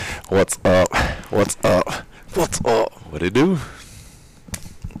What's up? What's up? What's up? What it do?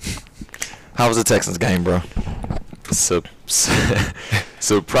 How was the Texans game, bro?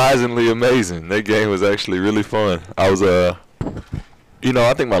 Surprisingly amazing. That game was actually really fun. I was I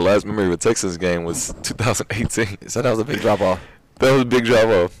think my last memory of a Texans game was 2018. So that was a big drop off. That was a big drop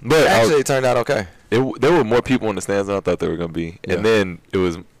off. But Actually, it turned out okay. there were more people in the stands than I thought there were gonna be, Yeah. and then it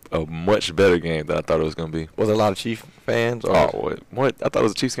was a much better game than I thought it was gonna be. Was there a lot of Chief fans? Or? Oh, what? I thought it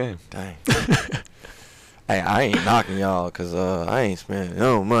was a Chiefs game. Dang. Hey, I ain't knocking y'all because I ain't spending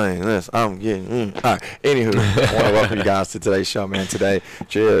no money unless I'm getting. All right. Anywho, I want to welcome you guys to today's show, man. Today,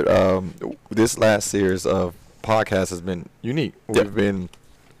 Jared, this last series of podcasts has been unique. Yep. We've been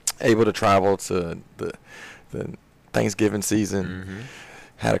able to travel to the Thanksgiving season. Mm-hmm.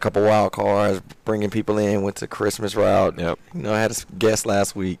 Had a couple wild cards, bringing people in. Went to Christmas route. Yep. I had a guest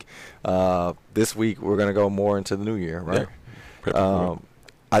last week. This week we're gonna go more into the new year, right? Yeah.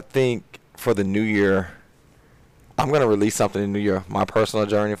 I think for the new year, I'm going to release something in the new year, my personal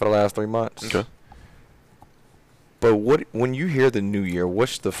journey for the last 3 months. Okay. But when you hear the new year,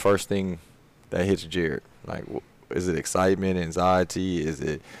 what's the first thing that hits Jared? Like, is it excitement, anxiety? Is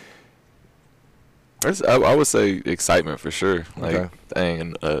it? I would say excitement for sure. Like, Okay.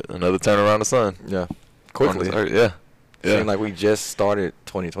 dang, another turn around the sun. Yeah. Quickly. Yeah. Seems like we just started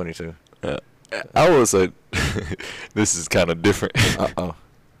 2022. Yeah. I would say this is kind of different. Uh-oh.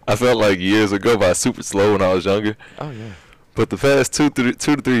 I felt like years ago, but I was super slow when I was younger. Oh, yeah. But the past 2 to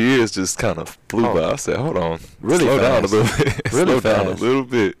 3 years just kind of flew Oh. by. I said, hold on. Really slow down a fast. little bit. Really slow down a fast. little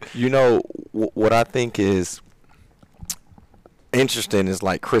bit. What I think is interesting is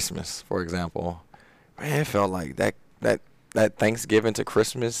like Christmas, for example. Man, it felt like that Thanksgiving to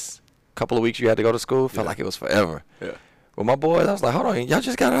Christmas, couple of weeks you had to go to school, felt Yeah. like it was forever. Yeah. With my boys, I was like, hold on, y'all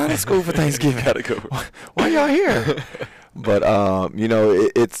just got out of school for Thanksgiving. Gotta go. Why y'all here? But,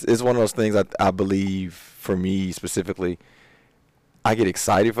 it's one of those things I believe, for me specifically, I get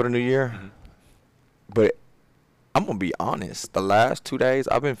excited for the new year. Mhm. But I'm going to be honest. The last 2 days,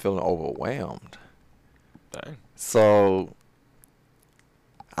 I've been feeling overwhelmed. Dang. So,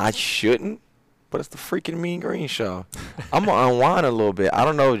 I shouldn't, but it's the freaking Mean Green Show. I'm going to unwind a little bit. I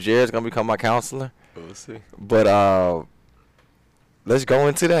don't know if Jared's going to become my counselor. We'll see. But let's go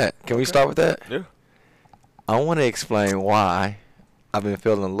into that. Can we Okay. start with that? Yeah. I want to explain why I've been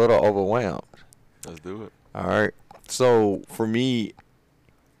feeling a little overwhelmed. Let's do it. All right. So for me,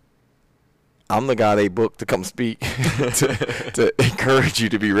 I'm the guy they booked to come speak to encourage you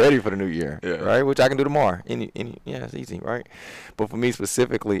to be ready for the new year. Yeah. Right. Which I can do tomorrow. Yeah, it's easy, right? But for me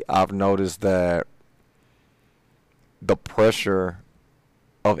specifically, I've noticed that the pressure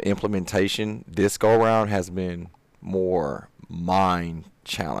of implementation this go around has been more mind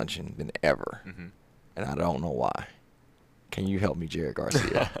challenging than ever. Mm-hmm. And I don't know why. Can you help me, Jared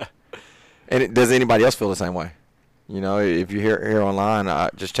Garcia? And does anybody else feel the same way? If you're here online,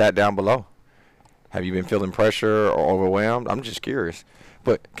 just chat down below. Have you been feeling pressure or overwhelmed? I'm just curious.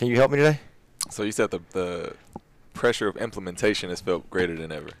 But can you help me today? So you said the pressure of implementation has felt greater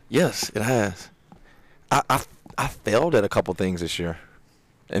than ever. Yes, it has. I failed at a couple things this year,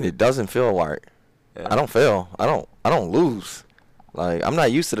 and it doesn't feel right. Yeah. I don't fail. I don't lose. Like, I'm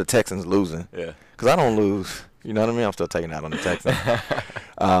not used to the Texans losing. Yeah. Because I don't lose. You know what I mean? I'm still taking out on the Texans.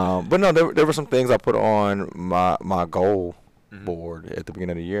 But no, there were some things I put on my goal Mhm. board at the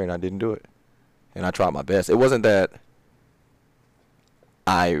beginning of the year, and I didn't do it. And I tried my best. It wasn't that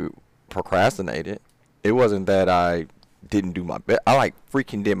I procrastinated. It wasn't that I didn't do my best. I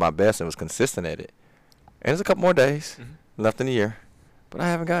freaking did my best and was consistent at it. And there's a couple more days Mhm. left in the year, but I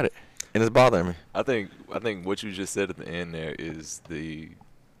haven't got it, and it's bothering me. I think what you just said at the end there is the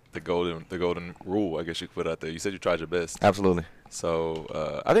golden rule, I guess you could put out there. You said you tried your best. Absolutely.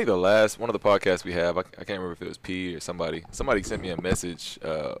 So I think one of the podcasts we have, I can't remember if it was P or somebody sent me a message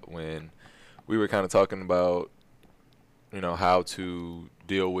when we were kind of talking about, how to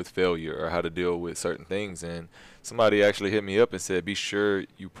deal with failure or how to deal with certain things. And somebody actually hit me up and said, be sure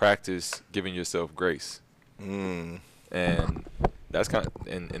you practice giving yourself grace. And that's kind of,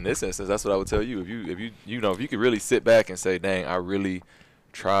 in this instance, that's what I would tell you. If you could really sit back and say, dang, I really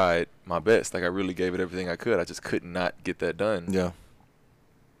tried my best. Like, I really gave it everything I could. I just could not get that done. Yeah.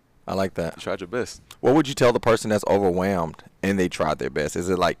 I like that. You tried your best. What would you tell the person that's overwhelmed and they tried their best? Is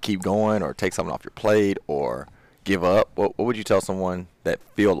it like keep going or take something off your plate or give up? What would you tell someone that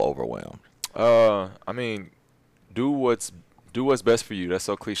feel overwhelmed? I mean, do what's best for you. That's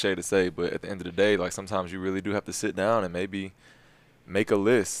so cliche to say, but at the end of the day, like, sometimes you really do have to sit down and maybe make a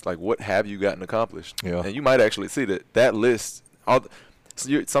list. Like, what have you gotten accomplished? Yeah. And you might actually see that list.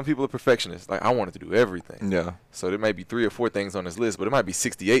 some people are perfectionists. Like, I wanted to do everything. Yeah. So there might be 3 or 4 things on this list, but it might be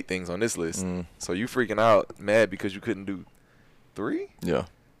 68 things on this list. So you freaking out, mad because you couldn't do 3? Yeah.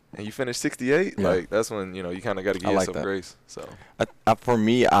 And you finished 68? Yeah. Like, that's when, you kind of got to give yourself grace. So For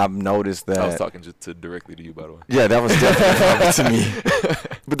me, I've noticed that. I was talking directly to you, by the way. Yeah, that was definitely to me.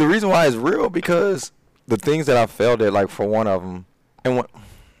 But the reason why it's real, because the things that I failed at, like, for one of them,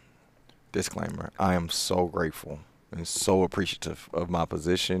 disclaimer, I am so grateful and so appreciative of my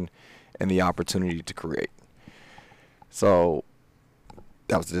position and the opportunity to create. So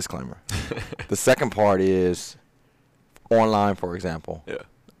that was the disclaimer. The second part is online, for example. Yeah.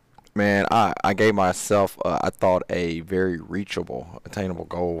 Man, I gave myself, I thought, a very reachable, attainable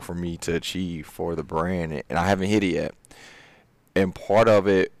goal for me to achieve for the brand, and I haven't hit it yet. And part of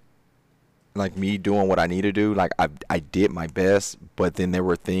it, like me doing what I need to do, like I did my best, but then there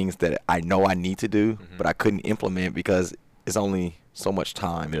were things that I know I need to do, but I couldn't implement because it's only so much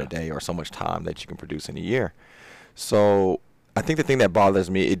time in a day or so much time that you can produce in a year. So I think the thing that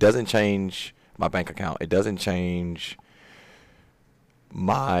bothers me, it doesn't change my bank account. It doesn't change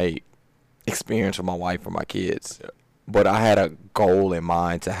my experience with my wife or my kids. Yeah. But I had a goal in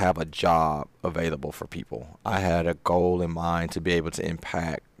mind to have a job available for people. I had a goal in mind to be able to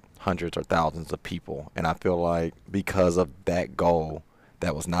impact hundreds or thousands of people. And I feel like because of that goal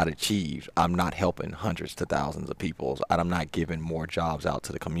that was not achieved, I'm not helping hundreds to thousands of people. I'm not giving more jobs out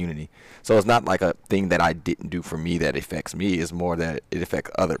to the community. So it's not like a thing that I didn't do for me that affects me. It's more that it affects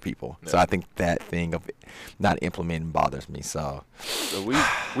other people. Yeah. So I think that thing of not implementing bothers me. So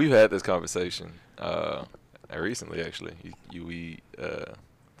we've had this conversation recently, actually. I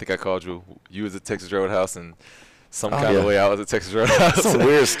think I called you. You was at Texas Roadhouse, and some kind of way I was at Texas Roadhouse. Some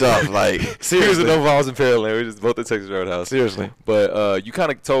weird stuff. Like, seriously. No, I was in Pearland. We were just both at Texas Roadhouse. Seriously. But you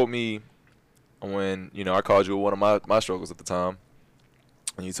kind of told me when, I called you with one of my struggles at the time.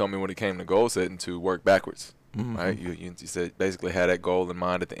 And you told me when it came to goal setting to work backwards. Mm-hmm. Right? You said basically had that goal in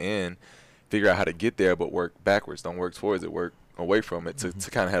mind at the end, figure out how to get there, but work backwards. Don't work towards it, work away from it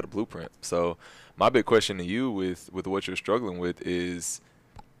to kind of have a blueprint. So my big question to you with what you're struggling with is,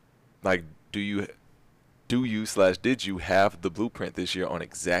 like, did you have the blueprint this year on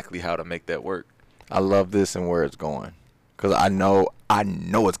exactly how to make that work? I love this and where it's going, because I know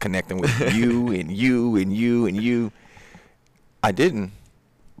it's connecting with you and you and you and you. I didn't.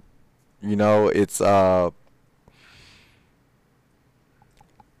 It's oh,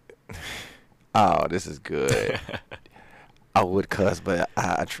 this is good. I would cuss, but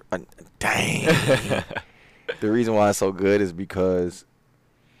dang. The reason why it's so good is because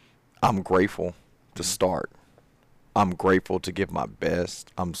I'm grateful to start. I'm grateful to give my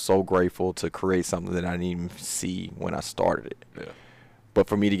best. I'm so grateful to create something that I didn't even see when I started it. Yeah. But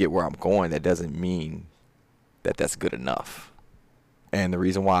for me to get where I'm going, that doesn't mean that that's good enough. And the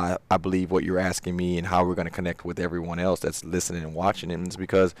reason why I believe what you're asking me and how we're going to connect with everyone else that's listening and watching it is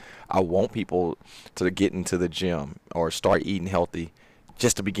because I want people to get into the gym or start eating healthy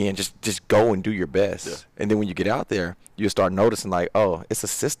just to begin. Just go and do your best. Yeah. And then when you get out there, you start noticing, like, oh, it's a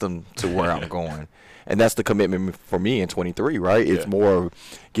system to where I'm going. And that's the commitment for me in 23, right? Yeah. It's more of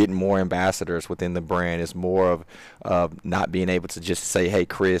getting more ambassadors within the brand. It's more of not being able to just say, hey,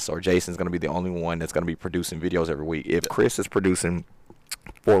 Chris or Jason's going to be the only one that's going to be producing videos every week. If Chris is producing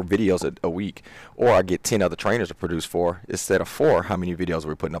 4 videos a week, or I get 10 other trainers to produce 4, instead of 4, how many videos are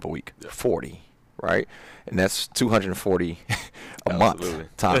we putting up a week? Yeah. 40, right? And that's 240 a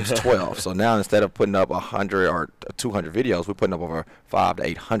month times 12. So now instead of putting up 100 or 200 videos, we're putting up over 500 to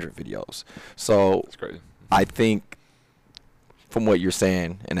 800 videos. So that's crazy. I think from what you're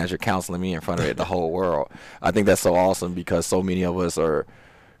saying, and as you're counseling me in front of it, the whole world, I think that's so awesome, because so many of us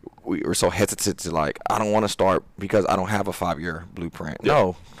we're so hesitant to, like, I don't want to start because I don't have a 5-year blueprint.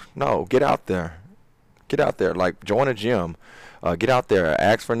 Yeah. No, get out there. Like, join a gym. Get out there,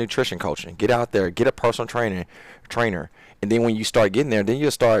 ask for nutrition coaching. Get out there, get a personal trainer. And then when you start getting there, then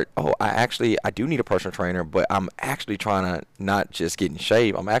you'll start, I do need a personal trainer, but I'm actually trying to not just get in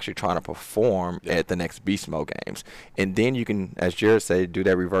shape. I'm actually trying to perform at the next Beast Mode games. And then you can, as Jared said, do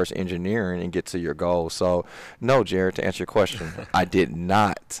that reverse engineering and get to your goal. So, no, Jared, to answer your question, I did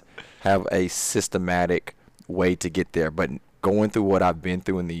not have a systematic way to get there. But going through what I've been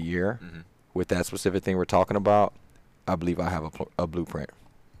through in the year with that specific thing we're talking about, I believe I have a blueprint.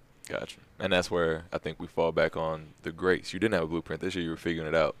 Gotcha. And that's where I think we fall back on the grace. You didn't have a blueprint. This year you were figuring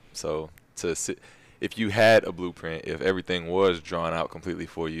it out. So if you had a blueprint, if everything was drawn out completely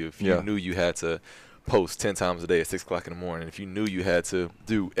for you, if you knew you had to post 10 times a day at 6 o'clock in the morning, if you knew you had to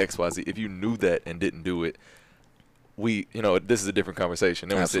do X, Y, Z, if you knew that and didn't do it, this is a different conversation.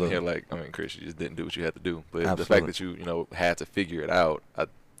 Then we're sitting here Absolutely. like, I mean, Chris, you just didn't do what you had to do. But the Absolutely. fact that you had to figure it out,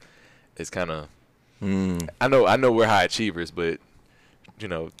 it's kind of. Mm. I know we're high achievers, but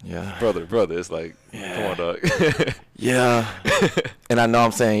Yeah. brother, it's like, come on, dog. Yeah. And I know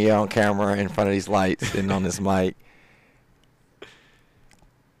I'm saying yeah on camera in front of these lights and on this mic.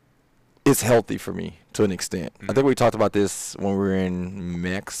 It's healthy for me to an extent. I think we talked about this when we were in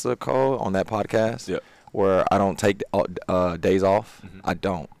Mexico on that podcast. Yeah. Where I don't take days off. Mhm. I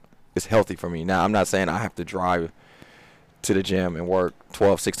don't. It's healthy for me. Now, I'm not saying I have to drive to the gym and work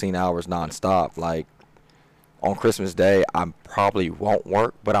 12, 16 hours nonstop. Like, on Christmas Day, I probably won't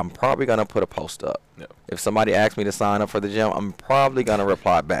work, but I'm probably going to put a post up. Yeah. If somebody asks me to sign up for the gym, I'm probably going to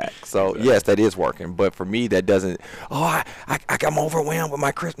reply back. So, Exactly. yes, that is working. But for me, that doesn't, I'm overwhelmed with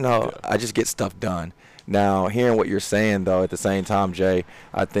my Christmas. No, Yeah. I just get stuff done. Now, hearing what you're saying, though, at the same time, Jay,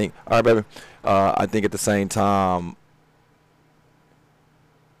 I think, all right, baby, I think at the same time,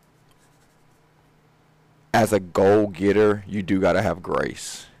 as a goal getter, you do got to have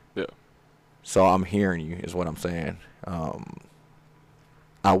grace. Yeah. So I'm hearing you is what I'm saying.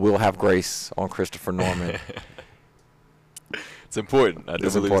 I will have grace on Christopher Norman. It's important. I do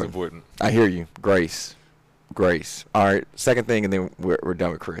It's believe it's important. I hear you. Grace. All right. Second thing, and then we're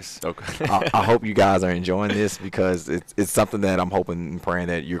done with Chris. Okay. I hope you guys are enjoying this because it's something that I'm hoping and praying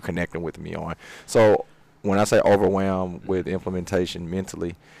that you're connecting with me on. So when I say overwhelmed with implementation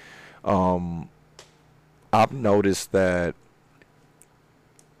mentally, I've noticed that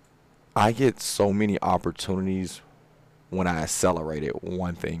I get so many opportunities when I accelerated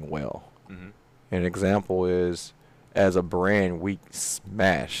one thing well. Mm-hmm. An example is, as a brand, we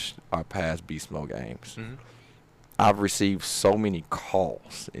smashed our past Beast Mode games. Mm-hmm. I've received so many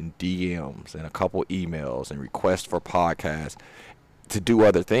calls and DMs and a couple emails and requests for podcasts to do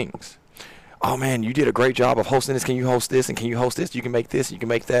other things. Oh, man, you did a great job of hosting this. Can you host this? And can you host this? You can make this. You can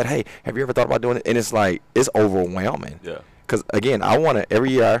make that. Hey, have you ever thought about doing it? And it's like, it's overwhelming. Yeah. Because, again, I want to,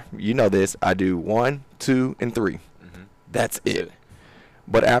 every year, you know this, I do 1, 2, and 3. Mm-hmm. That's it. it.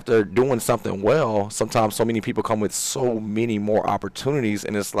 But after doing something well, sometimes so many people come with so many more opportunities,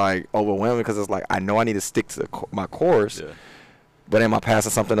 and it's like overwhelming because it's like I know I need to stick to my course, Yeah. but am I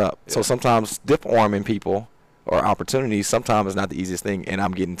passing something up? Yeah. So sometimes stiff arming people or opportunities sometimes is not the easiest thing, and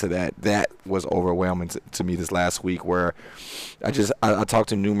I'm getting to that. That was overwhelming to me this last week where I talked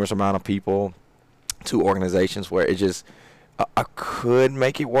to numerous amount of people, 2 organizations where it just I could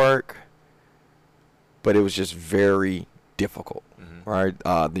make it work, but it was just very difficult. Mm-hmm.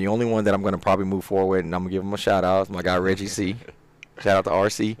 Right. The only one that I'm going to probably move forward with, and I'm going to give him a shout out, is my guy Reggie C. Shout out to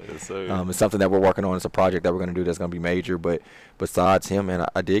RC. Yes, sir. It's something that we're working on. It's a project that we're going to do that's going to be major. But besides him, and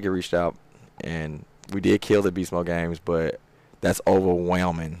I did get reached out, and we did kill the Beast Mode games, but that's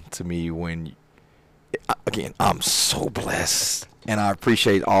overwhelming to me when, again, I'm so blessed, and I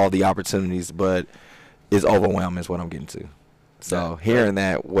appreciate all the opportunities, but it's overwhelming is what I'm getting to. So hearing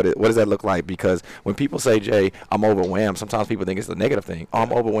that, what does that look like? Because when people say, Jay, I'm overwhelmed, sometimes people think it's a negative thing. Oh,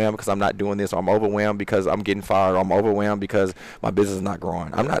 I'm overwhelmed because I'm not doing this, or I'm overwhelmed because I'm getting fired, or I'm overwhelmed because my business is not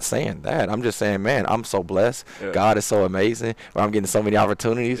growing. I'm not saying that. I'm just saying, man, I'm so blessed. Yeah. God is so amazing. Or I'm getting so many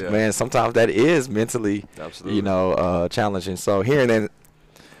opportunities. Yeah. Man, sometimes that is mentally, Absolutely. challenging. So hearing that,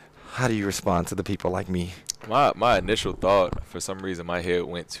 how do you respond to the people like me? My initial thought, for some reason, my head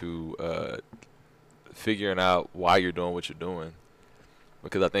went to figuring out why you're doing what you're doing.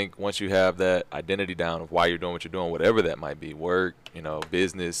 Because I think once you have that identity down of why you're doing what you're doing, whatever that might be, work,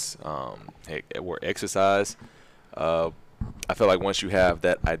 business, or exercise, I feel like once you have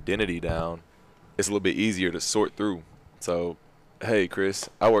that identity down, it's a little bit easier to sort through. So, hey, Chris,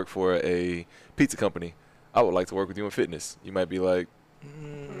 I work for a pizza company. I would like to work with you in fitness. You might be like,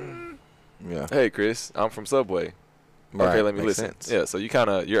 Yeah. hey, Chris, I'm from Subway. Right. Okay, let me Makes listen. sense. Yeah, so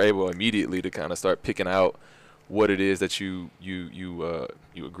you're able immediately to kind of start picking out what it is that you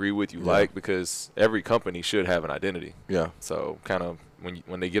agree with, you Yeah. like, because every company should have an identity. Yeah. So kind of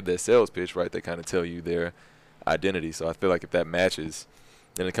when they give their sales pitch, right, they kind of tell you their identity. So I feel like if that matches,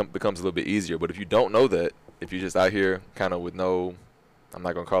 then it becomes a little bit easier. But if you don't know that, if you're just out here kind of with no, I'm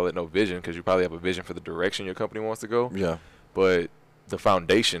not gonna call it no vision, because you probably have a vision for the direction your company wants to go. Yeah. But the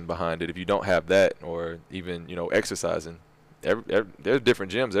foundation behind it, if you don't have that, or even exercising, there's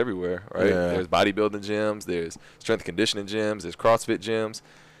different gyms everywhere, right? Yeah. There's bodybuilding gyms, there's strength conditioning gyms, there's CrossFit gyms.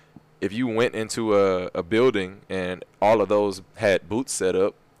 If you went into a building and all of those had booths set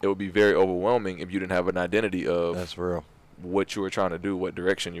up, it would be very overwhelming if you didn't have an identity of That's real. what you were trying to do, what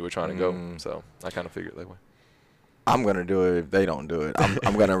direction you were trying to go. Mm. So I kind of figured that way. I'm going to do it if they don't do it.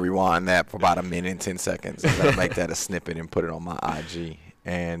 I'm going to rewind that for about a minute and 10 seconds. I'm going to make that a snippet and put it on my IG.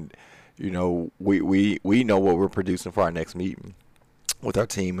 And you know, we know what we're producing for our next meeting with our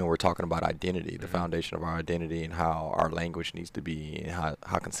team, and we're talking about identity, the foundation of our identity, and how our language needs to be, and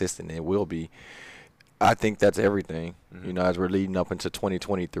how consistent it will be. I think that's everything. You know, as we're leading up into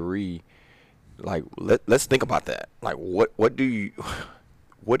 2023, like let's think about that. Like, what do you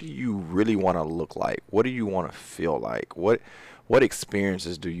really want to look like? What do you want to feel like? What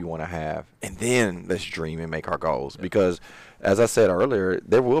experiences do you want to have? And then let's dream and make our goals. Yeah. Because, as I said earlier,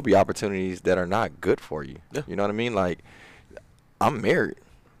 there will be opportunities that are not good for you. Yeah. You know what I mean? Like, I'm married.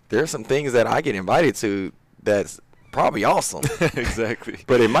 There are some things that I get invited to that's probably awesome. Exactly.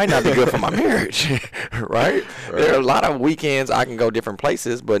 But it might not be good for my marriage, right? There are a lot of weekends I can go different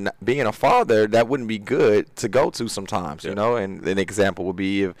places, but being a father, that wouldn't be good to go to sometimes, you know? And an example would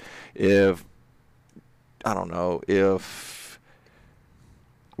be if I don't know, if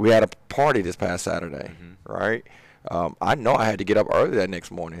we had a party this past Saturday, right? I know I had to get up early that next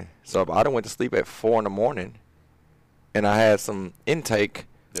morning. So if I done went to sleep at 4 in the morning and I had some intake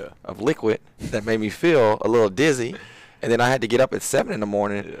of liquid that made me feel a little dizzy, and then I had to get up at 7 in the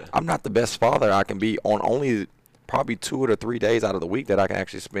morning, I'm not the best father I can be on only probably 2 or 3 days out of the week that I can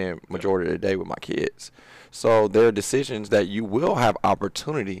actually spend majority of the day with my kids. So there are decisions that you will have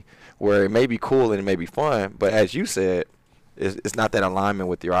opportunity where it may be cool and it may be fun, but as you said, it's not that alignment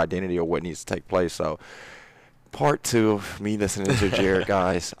with your identity or what needs to take place. So part 2 of me listening to Jared,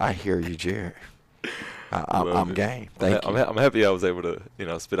 guys, I hear you, Jared. I'm game. Thank you. I'm happy I was able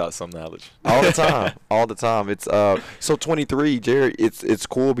to, spit out some knowledge. All the time. All the time. It's so 23, Jared, it's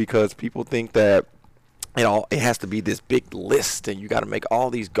cool because people think that it has to be this big list and you got to make all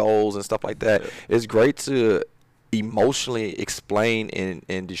these goals and stuff like that. It's great to emotionally explain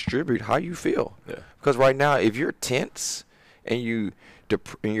and distribute how you feel. Yeah. Because right now, if you're tense and you're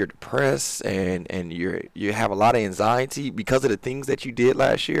depressed and you have a lot of anxiety because of the things that you did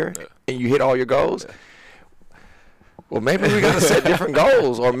last year and you hit all your goals, well, maybe we got to set different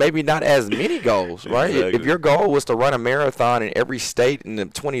goals, or maybe not as many goals, right? Exactly. If your goal was to run a marathon in every state in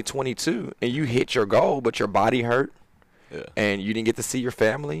 2022 and you hit your goal, but your body hurt and you didn't get to see your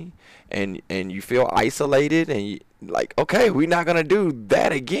family and you feel isolated and okay, we're not going to do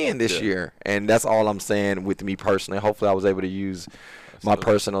that again this year. And that's all I'm saying with me personally. Hopefully I was able to use my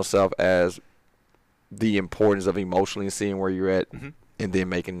personal self as the importance of emotionally seeing where you're at and then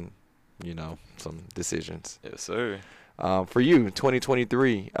making, some decisions. Yes, sir. For you,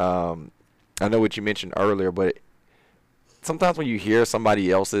 2023, I know what you mentioned earlier, but sometimes when you hear somebody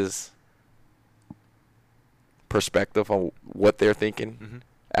else's perspective on what they're thinking,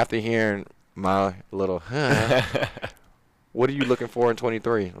 after hearing my little, what are you looking for in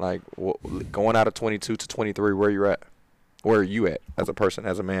 23? Like, going out of 22 to 23, where are you at as a person,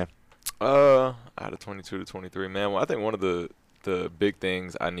 as a man? Out of 22 to 23, man. Well, I think one of the big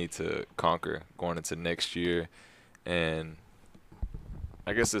things I need to conquer going into next year, and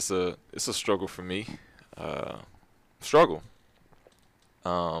I guess it's a struggle for me. I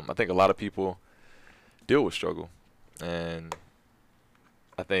think a lot of people deal with struggle, and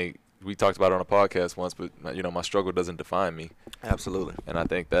I think we talked about it on a podcast once, but my struggle doesn't define me. Absolutely. And I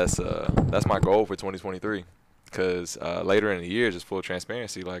think that's my goal for 2023, because later in the year, just full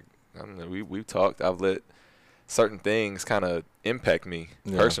transparency, like we've talked, I've let certain things kind of impact me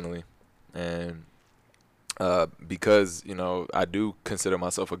personally, and because I do consider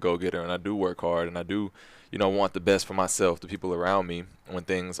myself a go-getter and I do work hard and I do want the best for myself, the people around me. When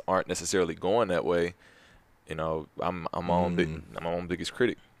things aren't necessarily going that way, I'm my own biggest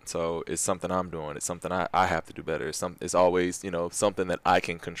critic. So it's something I'm doing. It's something I have to do better. It's always something that I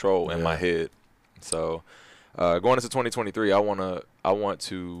can control in my head. So going into 2023, I want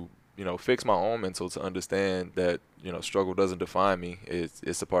to fix my own mental to understand that struggle doesn't define me.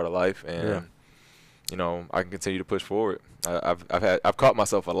 It's a part of life, and I can continue to push forward. I've caught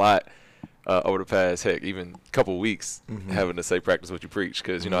myself a lot over the past even couple weeks having to say practice what you preach,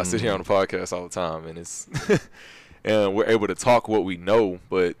 because I sit here on the podcast all the time, and it's and we're able to talk what we know,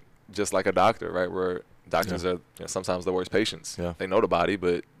 but just like a doctor, right? Where doctors are sometimes the worst patients. Yeah. They know the body,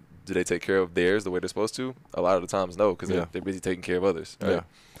 but do they take care of theirs the way they're supposed to? A lot of the times, no, because they're busy taking care of others. Right? Yeah.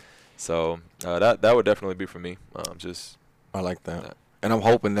 So that would definitely be for me. I like that. And I'm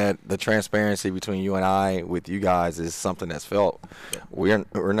hoping that the transparency between you and I with you guys is something that's felt. Yeah.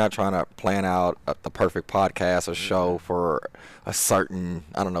 We're not trying to plan out the perfect podcast or show for a certain,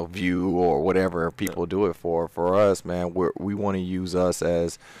 view or whatever people do it for. For us, man, we want to use us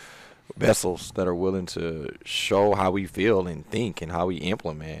as vessels that are willing to show how we feel and think and how we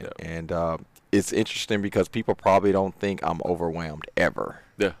implement. Yeah. And it's interesting because people probably don't think I'm overwhelmed ever.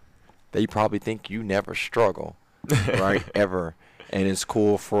 Yeah. They probably think you never struggle, right, ever. And it's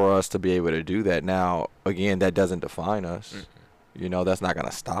cool for us to be able to do that. Now, again, that doesn't define us. Mm-hmm. You know, that's not going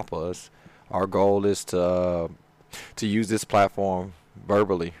to stop us. Our goal is to use this platform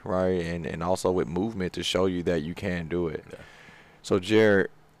verbally, right, and also with movement to show you that you can do it. Yeah. So, Jared,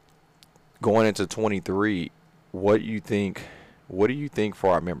 going into 23, what do you think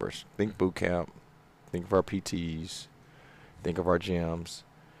for our members? Think boot camp, think of our PTs, think of our gyms.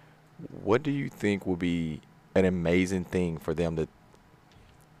 What do you think will be an amazing thing for them to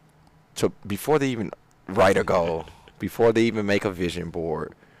before they even write a goal, before they even make a vision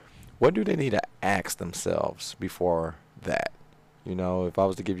board, what do they need to ask themselves before that? You know, if I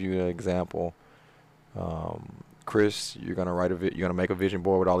was to give you an example, Chris, you're gonna make a vision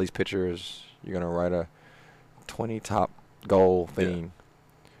board with all these pictures. You're gonna write a 20 top goal thing. Yeah.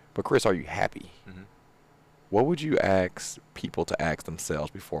 But Chris, are you happy? Mm-hmm. What would you ask people to ask themselves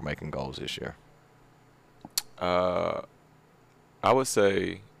before making goals this year? I would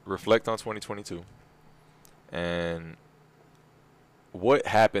say reflect on 2022 and what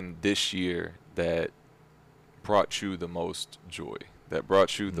happened this year that brought you the most joy, that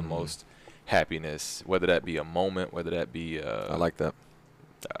brought you the most happiness, whether that be a moment, whether that be I like that.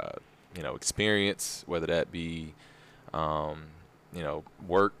 Experience, whether that be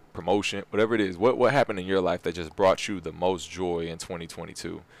work, promotion, whatever it is. What happened in your life that just brought you the most joy in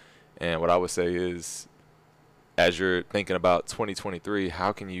 2022? And what I would say is, as you're thinking about 2023,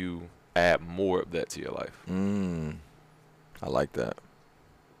 how can you add more of that to your life? I like that.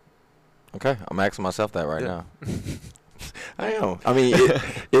 Okay, I'm asking myself that right now. I am. I mean,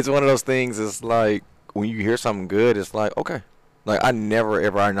 it's one of those things. It's like when you hear something good, it's like, okay. Like I never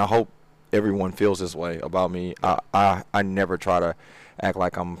ever, and I hope everyone feels this way about me. I never try to act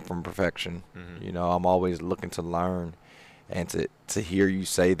like I'm from perfection. Mm-hmm. You know, I'm always looking to learn, and to hear you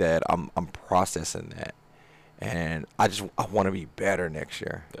say that, I'm processing that, and I want to be better next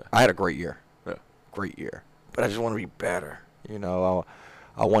year. Yeah. I had a great year, but I just want to be better. You know,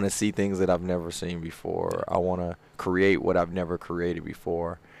 I want to see things that I've never seen before. I want to create what I've never created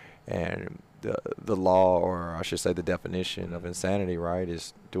before, and the law, or I should say the definition of insanity, right,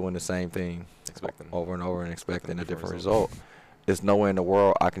 is doing the same thing over and over and expecting a different result. There's nowhere in the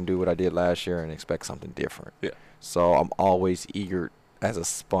world I can do what I did last year and expect something different. Yeah. So I'm always eager, as a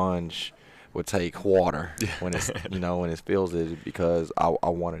sponge would take water when it's when it feels it, because I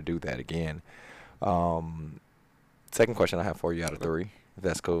want to do that again. Second question I have for you out of three, if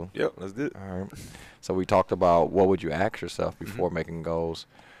that's cool. Yep, that's good. All right. So we talked about what would you ask yourself before making goals.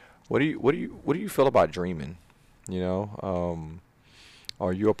 What do you feel about dreaming? You know,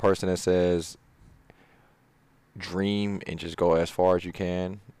 are you a person that says dream and just go as far as you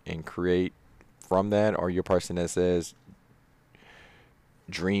can and create from that, or are you a person that says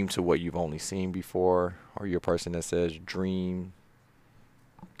dream to what you've only seen before, or are you a person that says dream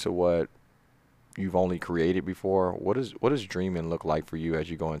to what you've only created before? What does dreaming look like for you as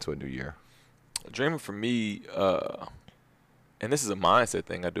you go into a new year? Dreaming for me, and this is a mindset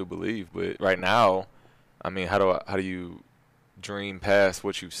thing, I do believe, but right now, I mean, how do you dream past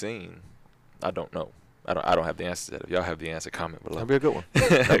what you've seen? I don't know. I don't have the answer to that. If y'all have the answer, comment below. That'd be a good one.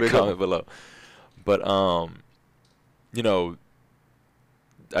 That'd be a comment below. But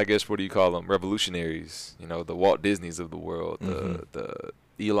I guess, what do you call them? Revolutionaries. You know, the Walt Disneys of the world, the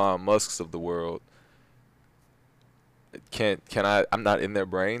Elon Musks of the world. I'm not in their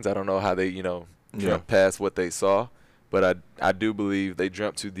brains. I don't know how they dreamt past what they saw. But I do believe they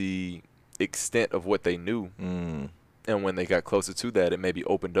dreamt to the extent of what they knew. And when they got closer to that, it maybe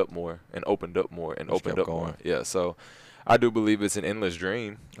opened up more and opened up more and opened up more. Yeah, so I do believe it's an endless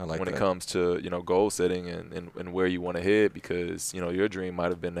dream when it comes to, goal setting and where you want to head, because, your dream might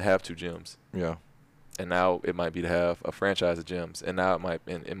have been to have 2 gyms. Yeah. And now it might be to have a franchise of gyms. And now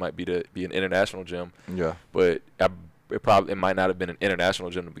it might be to be an international gym. Yeah. But it might not have been an international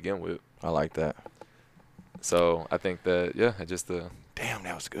gym to begin with. I like that. So I think that, damn,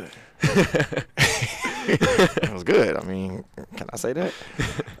 that was good. That was good. I mean, can I say that?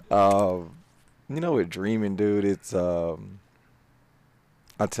 With dreaming, dude, it's I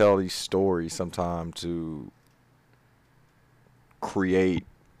tell these stories sometimes to create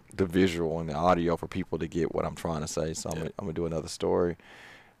the visual and the audio for people to get what I'm trying to say. So I'm gonna do another story.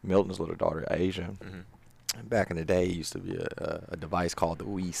 Milton's little daughter, Asia. Back in the day, it used to be a device called the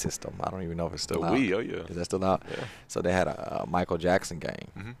Wii system. I don't even know if it's still out. The Wii, oh yeah. Is that still out? Yeah. So they had a Michael Jackson game.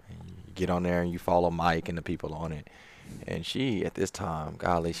 And you get on there and you follow Mike and the people on it. And she, at this time,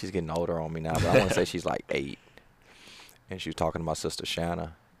 golly, she's getting older on me now, but I want to say she's like 8. And she was talking to my sister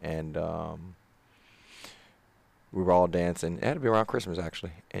Shanna, and we were all dancing. It had to be around Christmas,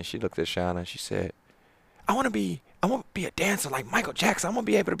 actually. And she looked at Shanna and she said, I want to be a dancer like Michael Jackson. I want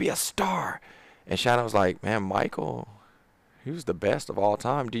to be able to be a star. And Shannon was like, man, Michael, he was the best of all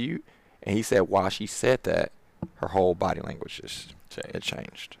time. Do you? And he said, while she said that, her whole body language just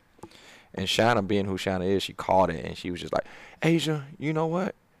changed. And Shannon, being who Shannon is, she caught it, and she was just like, Asia, you know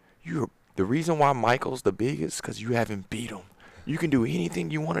what? The reason why Michael's the biggest because you haven't beat him. You can do anything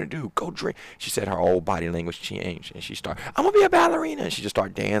you want to do. Go drink. She said her whole body language changed, and she started, I'm going to be a ballerina. And she just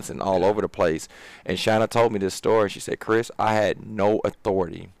started dancing all over the place. And Shannon told me this story. She said, Chris, I had no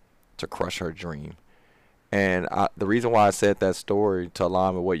authority to crush her dream. And the reason why I said that story to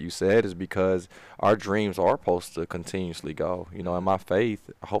align with what you said is because our dreams are supposed to continuously go. You know, in my faith,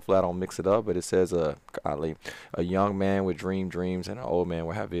 hopefully I don't mix it up, but it says a young man would dream dreams and an old man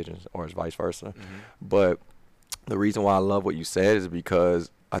would have visions, or it's vice versa. Mm-hmm. But the reason why I love what you said is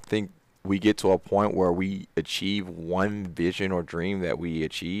because I think we get to a point where we achieve one vision or dream that we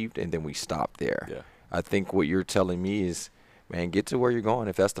achieved, and then we stop there. Yeah. I think what you're telling me is, man, get to where you're going.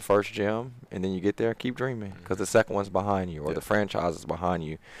 If that's the first gym, and then you get there, keep dreaming, because the second one's behind you, or the franchise is behind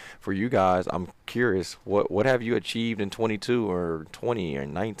you. For you guys, I'm curious, what have you achieved in 22 or 20 or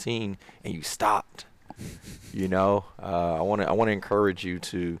 19, and you stopped? You know, I want to encourage you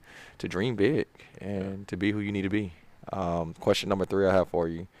to dream big and to be who you need to be. Question number 3 I have for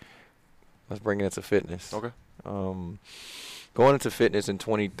you. Let's bring it into fitness. Okay. Going into fitness in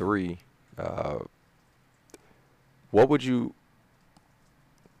 23, what would you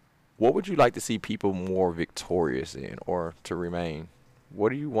like to see people more victorious in, or to remain? What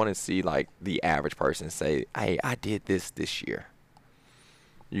do you want to see, like, the average person say, hey, I did this year?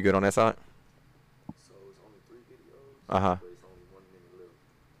 You good on that side? So it's only 3 videos. Uh-huh. But it's only 1 minute left.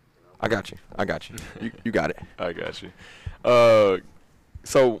 I got you. You got it. I got you.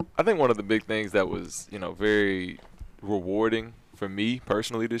 So I think one of the big things that was, very rewarding for me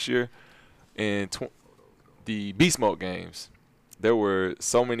personally this year, in the Beast Mode games, there were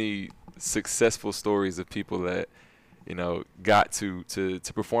so many successful stories of people that, got to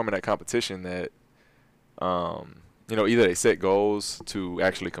perform in that competition that, either they set goals to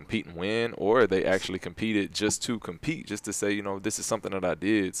actually compete and win, or they actually competed just to compete, just to say, this is something that I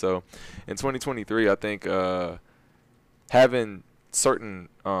did. So in 2023, I think having certain,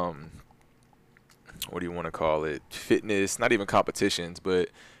 what do you want to call it, fitness, not even competitions, but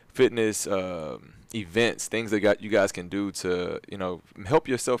fitness events, things that you guys can do to, help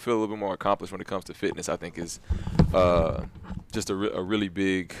yourself feel a little bit more accomplished when it comes to fitness, I think is just a really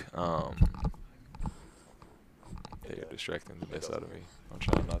big you're distracting the mess out of me. I'm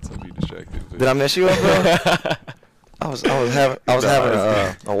trying not to be distracted. Did I mess you up, bro? I was having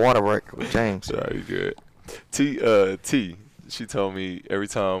a water break with James. Sorry, you good. T, she told me every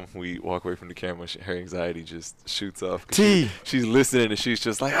time we walk away from the camera, her anxiety just shoots off. She's listening and she's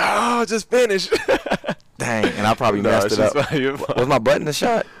just like, oh, just finish. Dang, and I probably messed it up. Was my button a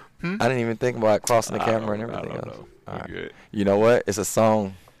shot? I didn't even think about crossing the camera and everything else. Know. All right. Good. You know what? It's a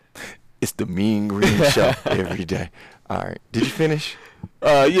song. It's the Mean Green Show every day. All right. Did you finish?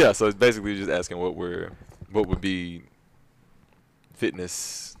 Yeah. So it's basically just asking what would be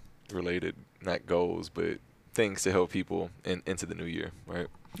fitness related, not goals, but things to help people into the new year, right?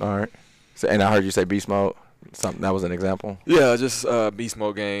 All right. So, and I heard you say beast mode. Something that was an example. Yeah, just beast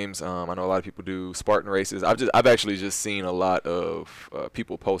mode games. I know a lot of people do Spartan races. I've actually just seen a lot of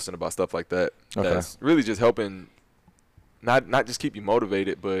people posting about stuff like that. Okay. That's really just helping. Not just keep you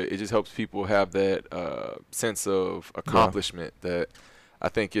motivated, but it just helps people have that sense of accomplishment that I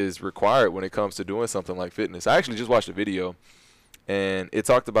think is required when it comes to doing something like fitness. I actually just watched a video, and it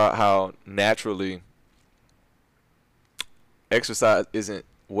talked about how naturally exercise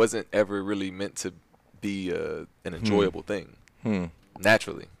wasn't ever really meant to be an enjoyable thing.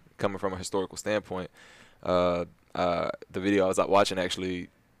 Naturally, coming from a historical standpoint, the video I was watching actually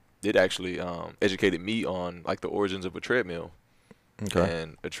educated me on like the origins of a treadmill. Okay.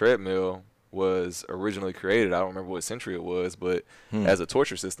 And a treadmill was originally created, I don't remember what century it was, but as a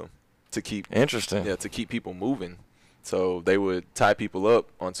torture system to keep to keep people moving. So they would tie people up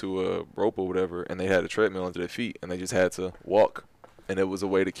onto a rope or whatever, and they had a treadmill under their feet, and they just had to walk. And it was a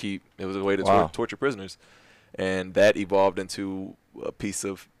way to torture prisoners. And that evolved into a piece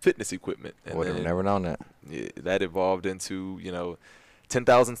of fitness equipment. And would have never known that. Yeah, that evolved into,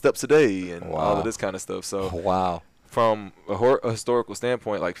 10,000 steps a day and all of this kind of stuff. So from a historical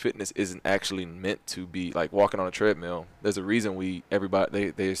standpoint, like fitness isn't actually meant to be like walking on a treadmill. There's a reason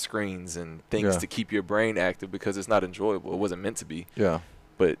there's screens and things to keep your brain active, because it's not enjoyable. It wasn't meant to be. Yeah.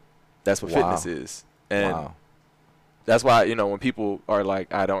 But that's what fitness is. And that's why, when people are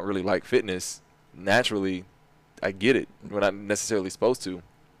like, I don't really like fitness, naturally, I get it. We're not necessarily supposed to.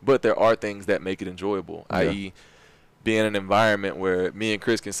 But there are things that make it enjoyable, Yeah. i.e., be in an environment where me and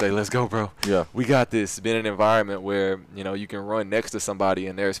Chris can say, "Let's go, bro. Yeah. We got this." Be in an environment where you can run next to somebody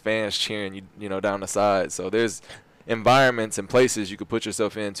and there's fans cheering you down the side. So there's environments and places you could put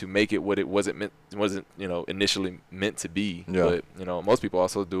yourself in to make it what it wasn't initially meant to be. Yeah. But most people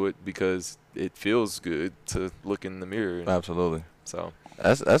also do it because it feels good to look in the mirror. Absolutely. So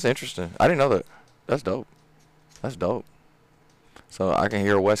That's interesting. I didn't know that. That's dope. That's dope. So I can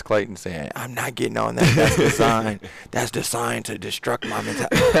hear Wes Clayton saying, "I'm not getting on that. That's designed. That's designed to destruct my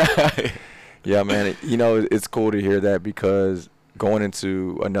mentality." Yeah, man. It's cool to hear that because going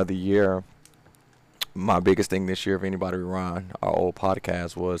into another year, my biggest thing this year, if anybody rewind our old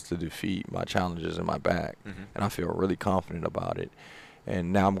podcast, was to defeat my challenges in my back, and I feel really confident about it.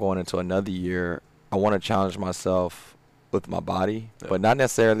 And now I'm going into another year. I want to challenge myself with my body, but not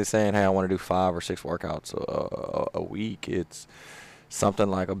necessarily saying, "Hey, I want to do 5 or 6 workouts a week." It's something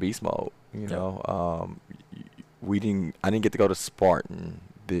like a beast mode. I didn't get to go to Spartan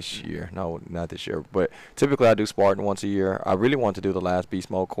this year. No, not this year. But typically I do Spartan once a year. I really want to do the last beast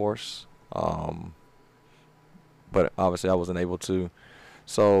mode course, but obviously I wasn't able to.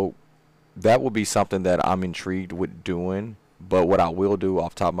 So that will be something that I'm intrigued with doing. But what I will do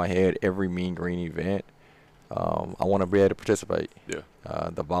off the top of my head, every Mean Green event, I want to be able to participate. Yeah.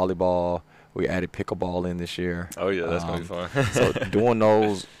 The volleyball, we added pickleball in this year. Oh yeah, that's gonna be fun. So doing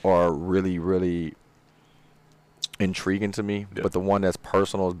those are really, really intriguing to me. Yeah. But the one that's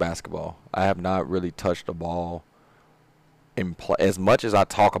personal is basketball. I have not really touched the ball in as much as I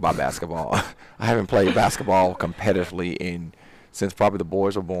talk about basketball. I haven't played basketball competitively since probably the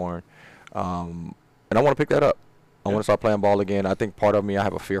boys were born, and I want to pick that up. I want to start playing ball again. I think part of me, I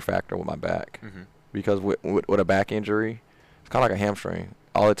have a fear factor with my back because with a back injury, it's kind of like a hamstring.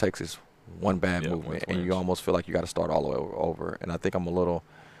 All it takes is one bad movement, and you almost feel like you got to start all the way over. And I think I'm a little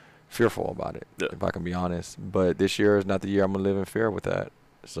fearful about it, if I can be honest. But this year is not the year I'm going to live in fear with that.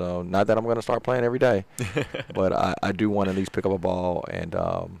 So not that I'm going to start playing every day, but I do want to at least pick up a ball and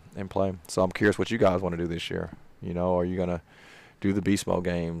play. So I'm curious what you guys want to do this year. Are you going to do the beast mode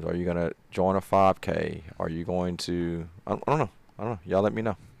games? Are you going to join a 5K? Are you going to I don't know. Y'all let me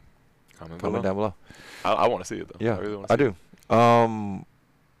know. Comment down below. I want to see it, though. Yeah, I really want to see I do.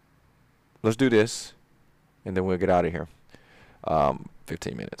 Let's do this, and then we'll get out of here.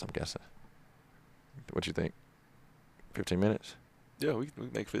 15 minutes, I'm guessing. What you think? 15 minutes? Yeah, we can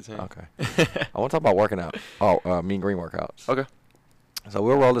make 15. Okay. I want to talk about working out. Mean Green workouts. Okay. So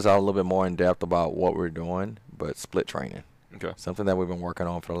we'll roll this out a little bit more in depth about what we're doing, but split training. Okay. Something that we've been working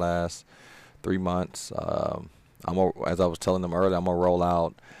on for the last 3 months. As I was telling them earlier, I'm gonna roll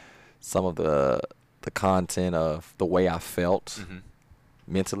out some of the content of the way I felt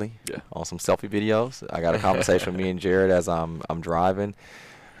mentally on some selfie videos. I got a conversation with me and Jared as I'm driving.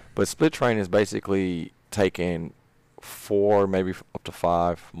 But split training is basically taking 4, maybe up to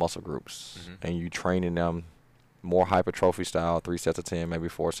 5 muscle groups, and you training them more hypertrophy style, 3 sets of 10, maybe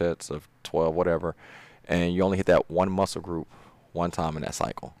 4 sets of 12, whatever. And you only hit that one muscle group one time in that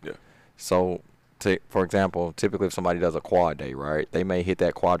cycle. Yeah. So, for example, typically if somebody does a quad day, right, they may hit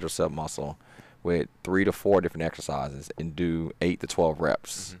that quadricep muscle with 3 to 4 different exercises and do 8 to 12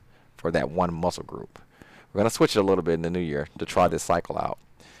 reps for that one muscle group. We're going to switch it a little bit in the new year to try this cycle out.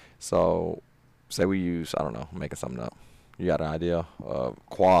 So, say we use, I don't know, making something up. You got an idea?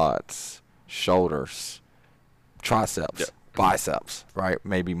 Quads, shoulders, triceps, biceps, right?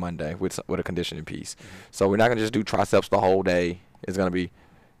 Maybe Monday with a conditioning piece. So we're not going to just do triceps the whole day. It's going to be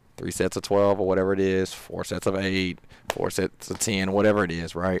 3 sets of 12 or whatever it is, 4 sets of 8, 4 sets of 10, whatever it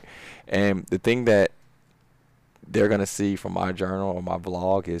is, right? And the thing that they're going to see from my journal or my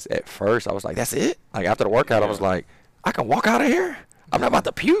vlog is at first I was like, that's it? Like after the workout, I was like, I can walk out of here? I'm not about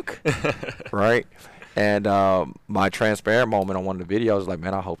to puke, right? And my transparent moment on one of the videos is like,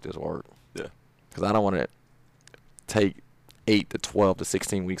 man, I hope this works. Yeah. Because I don't want to take 8 to 12 to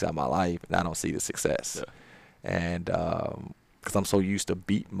 16 weeks out of my life and I don't see the success. Yeah. And because I'm so used to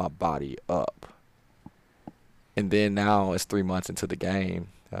beating my body up. And then now it's 3 months into the game.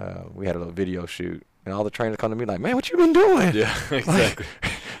 We had a little video shoot. And all the trainers come to me like, man, what you been doing? Yeah, exactly.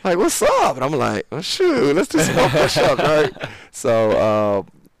 Like, what's up? And I'm like, well, shoot, let's do some more push-ups, right? So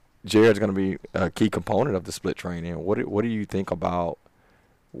Jared's going to be a key component of the split training. What do you think about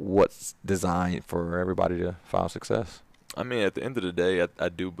what's designed for everybody to find success? I mean, at the end of the day, I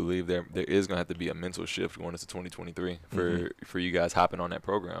do believe there is going to have to be a mental shift going into 2023 for you guys hopping on that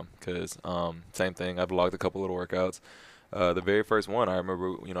program. Because same thing, I've logged a couple little workouts. The very first one, I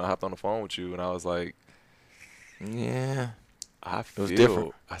remember, I hopped on the phone with you, and I was like, yeah, it was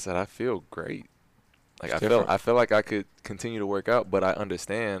different. I said, I feel great. Like It's I different. feel like I could continue to work out, but I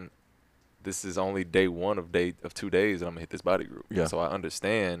understand this is only day one of 2 days that I'm gonna hit this body group. Yeah. So I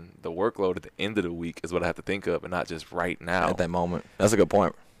understand the workload at the end of the week is what I have to think of, and not just right now. At that moment. That's a good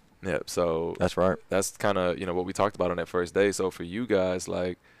point. Yeah. So That's right. that's kind of what we talked about on that first day. So for you guys,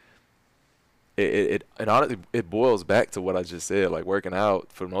 like it honestly it boils back to what I just said. Like working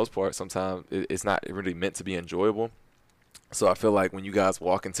out for the most part, sometimes it's not really meant to be enjoyable. So I feel like when you guys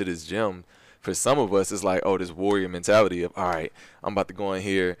walk into this gym, for some of us, it's like, oh, this warrior mentality of, all right, I'm about to go in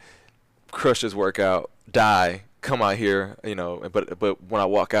here, crush this workout, die, come out here, but when I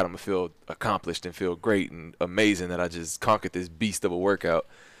walk out, I'm gonna feel accomplished and feel great and amazing that I just conquered this beast of a workout.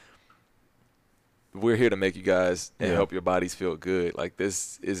 We're here to make you guys and Yeah. help your bodies feel good. Like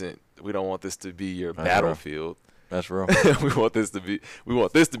we don't want this to be your That's battlefield. That's real. we want this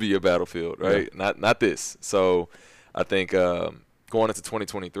to be your battlefield, right? Not this. So I think going into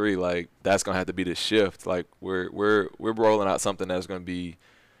 2023, like that's gonna have to be the shift. Like we're rolling out something that's gonna be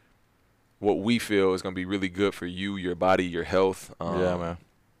what we feel is gonna be really good for you, your body, your health. Yeah, man.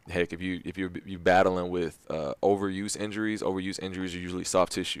 Heck, if you're battling with overuse injuries are usually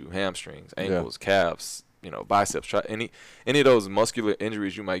soft tissue, hamstrings, ankles, calves, biceps. Any of those muscular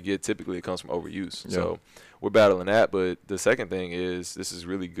injuries you might get, typically it comes from overuse. Yeah. So we're battling that. But the second thing is this is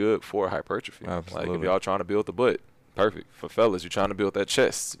really good for hypertrophy. Absolutely. Like if y'all trying to build the butt, perfect. For fellas, you're trying to build that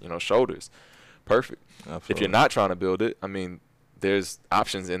chest, shoulders, perfect. Absolutely. If you're not trying to build it, I mean, there's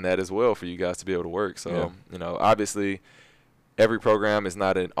options in that as well for you guys to be able to work. So obviously, every program is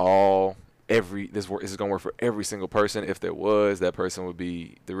not an all. This is going to work for every single person. If there was, that person would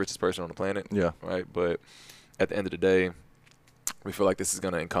be the richest person on the planet. Yeah. Right. But at the end of the day, we feel like this is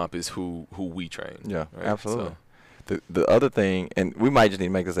going to encompass who we train. Yeah, right? absolutely. So, The other thing, and we might just need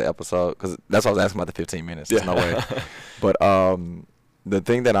to make this an episode because that's what I was asking about the 15 minutes. There's no way. But the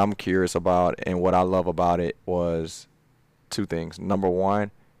thing that I'm curious about and what I love about it was two things. Number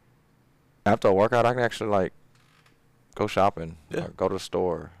one, after a workout, I can actually like go shopping, Yeah. or go to the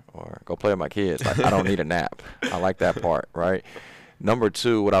store, or go play with my kids. Like I don't need a nap. I like that part, right? Number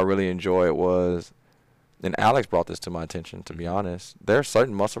two, what I really enjoyed was, and Alex brought this to my attention, to be honest, there are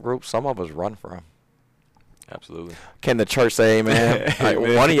certain muscle groups some of us run from. absolutely. Can the church say amen? Like,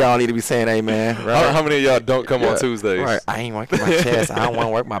 Amen. one of y'all need to be saying amen, right? How many of y'all don't come on Tuesdays? Right. I ain't working my chest. I don't want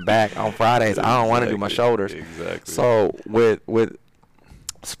to work my back on Fridays. I don't want to do my shoulders. Exactly. So with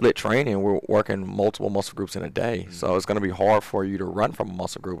split training, we're working multiple muscle groups in a day. Mm-hmm. So it's going to be hard for you to run from a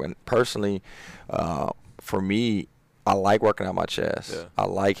muscle group. And personally, for me, I like working out my chest. Yeah. I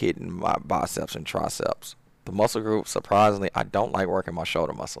like hitting my biceps and triceps. The muscle group, surprisingly, I don't like working my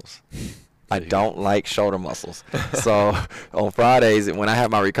shoulder muscles. I don't like shoulder muscles. So on Fridays, when I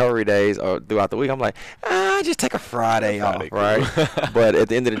have my recovery days or throughout the week, I'm like, just take a Friday off, cool. right? But at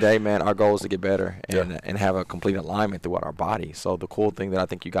the end of the day, man, our goal is to get better and have a complete alignment throughout our body. So the cool thing that I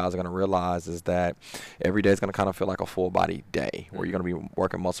think you guys are going to realize is that every day is going to kind of feel like a full body day where you're going to be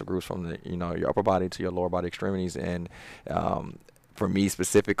working muscle groups from the, your upper body to your lower body extremities. And for me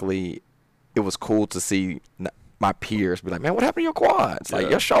specifically, it was cool to see my peers be like, man, what happened to your quads? Like,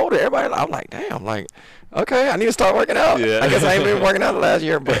 your shoulder, everybody. I'm like, damn, like, okay, I need to start working out. Yeah. I guess I ain't been working out the last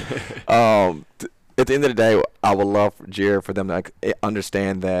year. But at the end of the day, I would love for Jared, for them to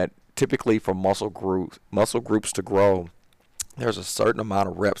understand that typically for muscle groups to grow, there's a certain amount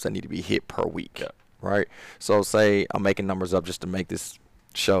of reps that need to be hit per week, right? So say I'm making numbers up just to make this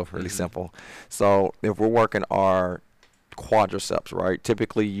show really simple. So if we're working our quadriceps, right,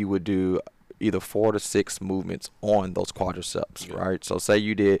 typically you would do either 4 to 6 movements on those quadriceps, right? So say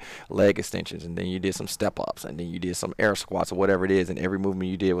you did leg extensions, and then you did some step ups, and then you did some air squats or whatever it is, and every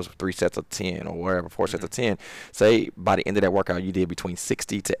movement you did was 3 sets of 10 or whatever, 4 sets of 10. Say by the end of that workout, you did between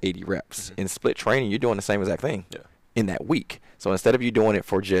 60 to 80 reps. In split training, you're doing the same exact thing in that week. So instead of you doing it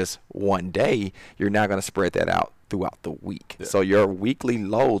for just one day, you're now going to spread that out throughout the week. So your weekly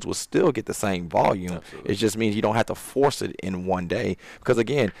loads will still get the same volume. Absolutely. It just means you don't have to force it in one day. Because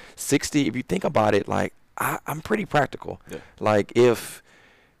again, 60, if you think about it, like I'm pretty practical. Like if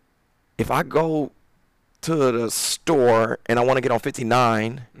I go to the store and I want to get on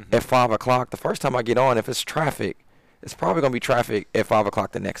 59 at 5 o'clock, the first time I get on, if it's traffic, it's probably going to be traffic at 5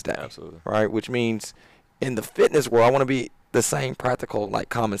 o'clock the next day. Absolutely. Right? Which means in the fitness world, I want to be the same practical, like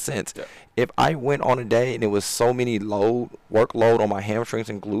common sense. If I went on a day and it was so many workload on my hamstrings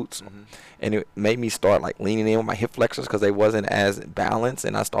and glutes, and it made me start like leaning in with my hip flexors because they wasn't as balanced,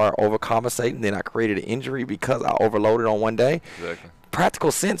 and I started overcompensating, then I created an injury because I overloaded on one day. Exactly.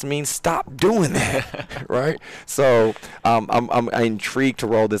 Practical sense means stop doing that, right? So I'm intrigued to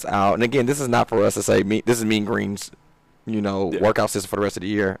roll this out. And again, this is not for us to say, this is Mean Green's workout system for the rest of the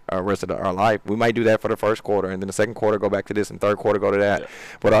year, rest of our life. We might do that for the first quarter, and then the second quarter go back to this, and third quarter go to that. Yeah.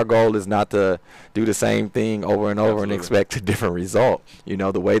 But our goal is not to do the same thing over and over and Absolutely. expect a different result.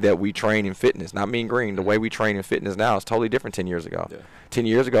 The way that we train in fitness, not Mean Green, the way we train in fitness now is totally different 10 years ago. Yeah. 10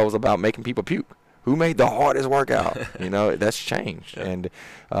 years ago was about making people puke. Who made the hardest workout? That's changed. Yeah. And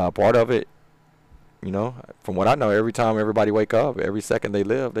part of it, from what I know, every time everybody wake up, every second they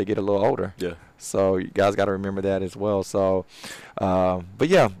live, they get a little older. Yeah. So you guys got to remember that as well. So, but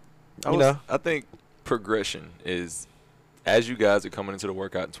yeah, I think progression is, as you guys are coming into the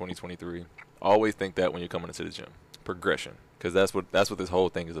workout in 2023, always think that when you're coming into the gym, progression, because that's what this whole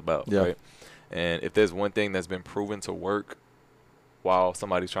thing is about, Yeah. right? And if there's one thing that's been proven to work while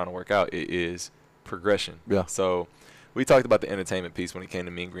somebody's trying to work out, it is progression. Yeah. So we talked about the entertainment piece when it came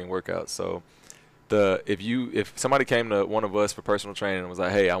to Mean Green workouts. So if somebody came to one of us for personal training and was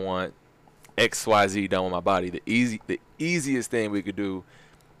like, hey, I want XYZ done with my body, the easiest thing we could do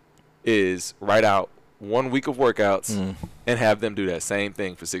is write out 1 week of workouts and have them do that same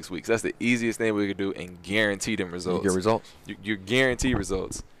thing for 6 weeks. That's the easiest thing we could do and guarantee them results. You get results. You guarantee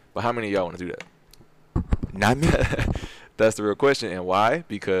results. But how many of y'all want to do that? Not me. That's the real question. And why?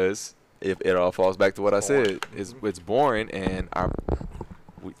 Because if it all falls back to what I said, it's boring, and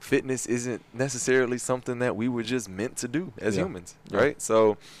fitness isn't necessarily something that we were just meant to do as humans, right?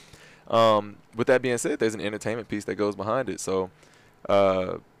 So with that being said, there's an entertainment piece that goes behind it. So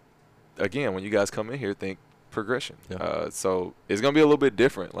again, when you guys come in here, think progression. Yeah. So it's going to be a little bit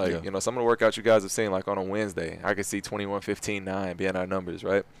different. Like, Yeah. some of the workouts you guys have seen, like on a Wednesday, I could see 21, 15, 9 being our numbers,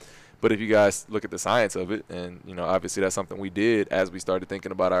 right? But if you guys look at the science of it, and, obviously that's something we did as we started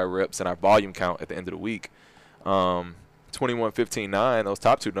thinking about our reps and our volume count at the end of the week. 21, 15, 9, those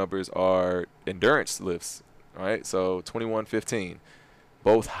top two numbers are endurance lifts, right? So 21, 15,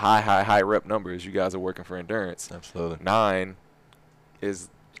 both high rep numbers. You guys are working for endurance. Absolutely. 9 is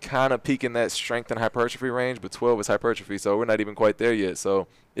kind of peaking that strength and hypertrophy range, but 12 is hypertrophy, so we're not even quite there yet. So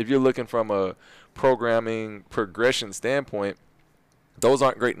if you're looking from a programming progression standpoint, those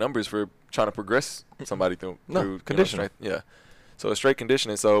aren't great numbers for trying to progress somebody through conditioning. strength. Yeah. So it's straight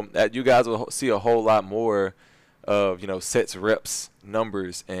conditioning. So you guys will see a whole lot more of, sets, reps,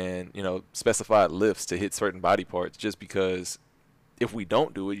 numbers, and, specified lifts to hit certain body parts, just because if we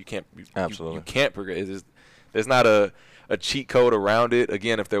don't do it, you can't Absolutely. You can't progress. There's not a cheat code around it.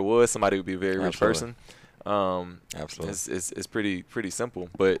 Again, if there was, somebody would be a very rich person. Absolutely. It's pretty simple.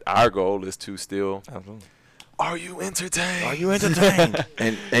 But our goal is to still. Absolutely. Are you entertained? Are you entertained?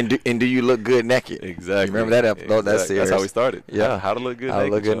 and do you look good naked? Exactly. You remember that episode? That's serious. That's how we started. Yeah. How to look good How naked.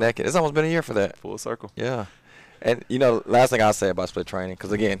 to look good so. naked. It's almost been a year for that. Full circle. Yeah. And, last thing I'll say about split training,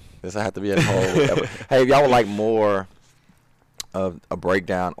 because, again, this will have to be a whole hey, if y'all would like more of a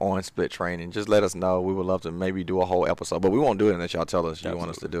breakdown on split training, just let us know. We would love to maybe do a whole episode. But we won't do it unless y'all tell us you want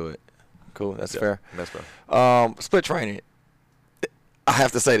us to do it. Cool. That's fair. That's fair. Split training, I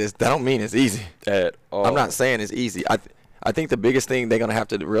have to say this. That don't mean it's easy. At all. I'm not saying it's easy. I think the biggest thing they're going to have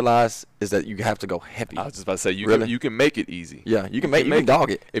to realize is that you have to go heavy. I was just about to say, Really? you can make it easy. Yeah, you can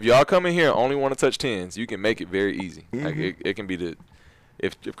dog it. If y'all come in here and only want to touch 10s, you can make it very easy. Like Mm-hmm. it can be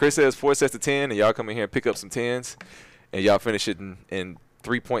if Chris says 4 sets of 10 and y'all come in here and pick up some 10s and y'all finish it in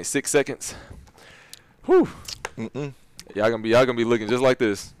 3.6 seconds, whew, y'all gonna be looking just like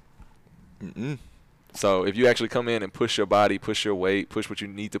this. So if you actually come in and push your body, push your weight, push what you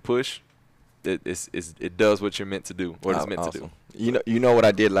need to push, it does what you're meant to do, or it's meant to do. You know what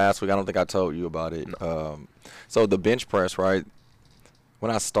I did last week? I don't think I told you about it. No. So the bench press, right?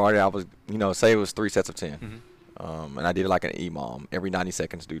 When I started, I was, say it was 3 sets of 10. And I did it like an EMOM. Every 90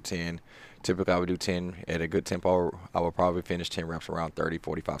 seconds, do 10. Typically, I would do 10 at a good tempo. I would probably finish 10 reps around 30,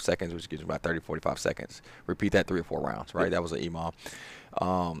 45 seconds, which gives me about 30, 45 seconds. Repeat that 3 or 4 rounds, right? That was an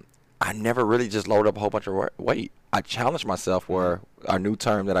EMOM. I never really just loaded up a whole bunch of weight. I challenged myself where our new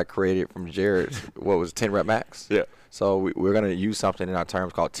term that I created from Jared, 10 rep max? Yeah. So we're going to use something in our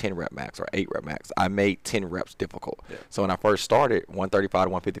terms called 10 rep max or 8 rep max. I made 10 reps difficult. Yeah. So when I first started, 135 to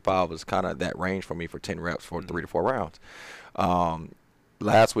 155 was kind of that range for me for 10 reps for 3 to 4 rounds.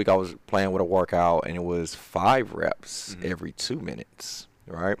 Last week I was playing with a workout, and it was 5 reps every 2 minutes,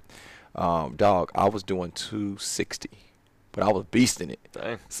 right? Dog, I was doing 260. But I was beasting it.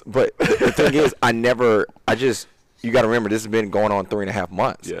 Dang. But the thing is, you got to remember, this has been going on 3.5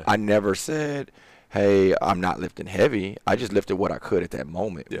 months. Yeah. I never said, hey, I'm not lifting heavy. I just lifted what I could at that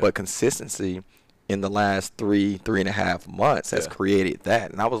moment. Yeah. But consistency in the last 3.5 months has created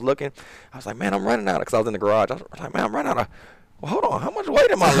that. And I was like, man, I'm running out. Because I was in the garage. I was like, man, I'm running out of well, hold on, how much weight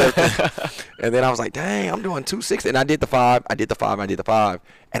am I lifting? And then I was like, dang, I'm doing 260. And I did the 5, I did the 5, I did the 5,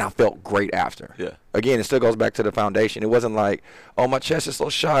 and I felt great after. Yeah. Again, it still goes back to the foundation. It wasn't like, oh, my chest is so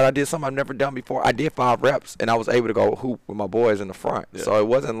shot. I did something I've never done before. I did 5 reps, and I was able to go hoop with my boys in the front. Yeah. So it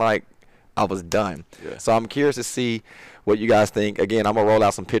wasn't like I was done. Yeah. So I'm curious to see what you guys think. Again, I'm going to roll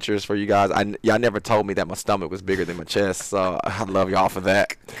out some pictures for you guys. Y'all never told me that my stomach was bigger than my chest, so I love y'all for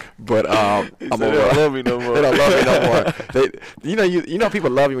that. But I'm They don't love me no more. They don't love me no more. You know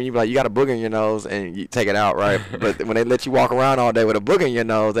people love you when you be like, you got a booger in your nose and you take it out, right? But when they let you walk around all day with a booger in your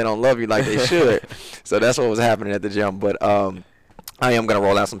nose, they don't love you like they should. So that's what was happening at the gym. But I am going to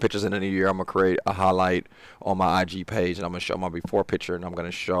roll out some pictures in the new year. I'm going to create a highlight on my IG page, and I'm going to show my before picture, and I'm going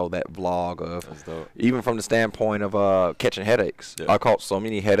to show that vlog of, That's dope. even from the standpoint of catching headaches. Yeah. I caught so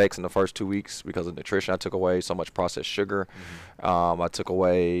many headaches in the first 2 weeks because of nutrition. I took away so much processed sugar. I took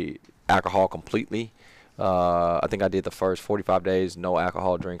away alcohol completely. I think I did the first 45 days, no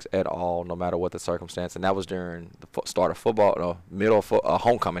alcohol drinks at all, no matter what the circumstance. And that was during the start of football, no, middle of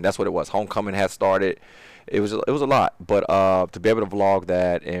homecoming. That's what it was. Homecoming had started. It was a lot. But to be able to vlog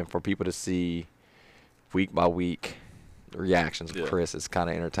that and for people to see week by week reactions of Yeah. Chris is kind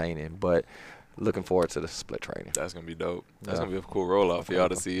of entertaining. But looking forward to the split training. That's going to be dope. That's Yeah. going to be a cool rollout for y'all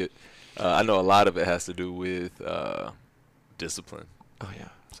to see it. I know a lot of it has to do with discipline. Oh, yeah.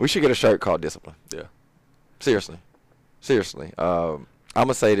 We should get a shirt called Discipline. Yeah. Seriously. I'm going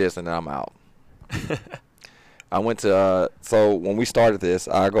to say this and then I'm out. I went to, so when we started this,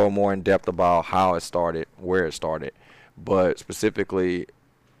 I go more in depth about how it started, where it started. But specifically,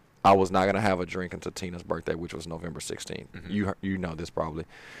 I was not going to have a drink until Tina's birthday, which was November 16th. Mhm. You know this probably.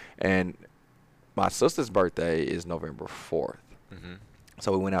 And my sister's birthday is November 4th. Mm-hmm.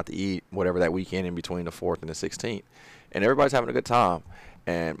 So we went out to eat whatever that weekend in between the 4th and the 16th. And everybody's having a good time.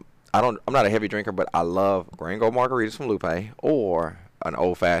 And I'm not a heavy drinker, but I love Grango margaritas from Lupe or an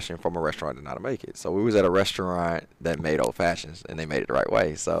old fashioned from a restaurant that know how to make it. So we was at a restaurant that made old fashions and they made it the right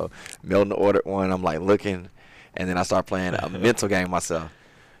way. So Milton ordered one. I'm like looking, and then I start playing a mental game myself.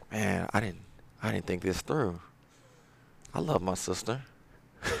 Man, I didn't think this through. I love my sister.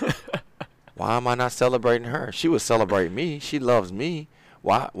 Why am I not celebrating her? She would celebrate me. She loves me.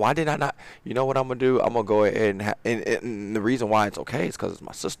 Why did I not? You know what I'm going to do? I'm going to go ahead and the reason why it's okay is because it's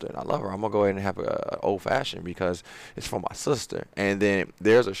my sister and I love her. I'm going to go ahead and have a old fashioned because it's for my sister. And then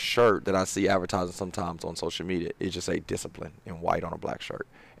there's a shirt that I see advertising sometimes on social media. It just say discipline in white on a black shirt.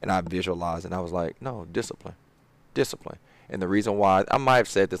 And I visualized and I was like, no, discipline. And the reason why, I might have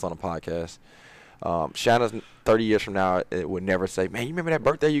said this on a podcast. Shanna's 30 years from now, it would never say, man, you remember that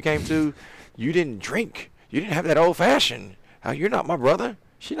birthday you came to? You didn't drink. You didn't have that old fashioned. You're not my brother.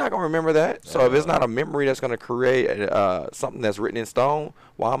 She's not going to remember that. So if it's not a memory that's going to create something that's written in stone,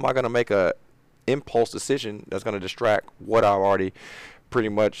 why am I going to make a impulse decision that's going to distract what I've already pretty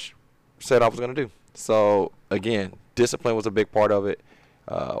much said I was going to do? So, again, discipline was a big part of it.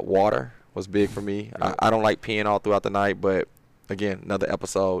 Water was big for me. I don't like peeing all throughout the night, but, again, another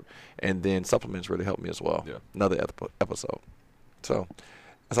episode. And then supplements really helped me as well. Yeah. Another episode. So,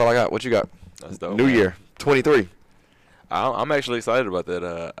 that's all I got. What you got? That's dope. New man. Year, 23. I'm actually excited about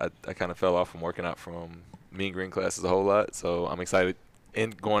that. I kind of fell off from working out from Mean Green classes a whole lot, so I'm excited.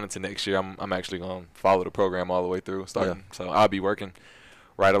 And going into next year, I'm actually going to follow the program all the way through, starting. So I'll be working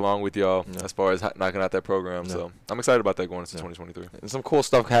right along with y'all as far as knocking out that program. So I'm excited about that going into 2023. And some cool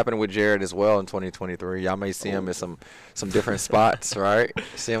stuff happening with Jared as well in 2023. Y'all may see him in some different spots, right?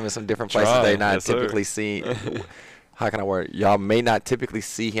 See him in some different places they not Yes, sir. typically see. How can I word it? Y'all may not typically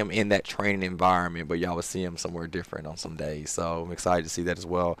see him in that training environment, but y'all will see him somewhere different on some days. So I'm excited to see that as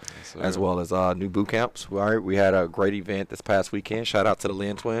well, as well as new boot camps. Right? We had a great event this past weekend. Shout out to the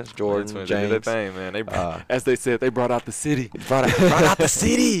Lynn twins, Jordan, They did James. their thing, man. They, as they said, they brought out the city. Brought out the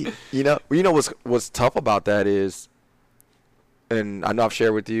city. You know what's tough about that is, and I know I've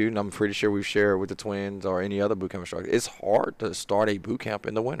shared with you, and I'm pretty sure we've shared with the twins or any other boot camp instructor. It's hard to start a boot camp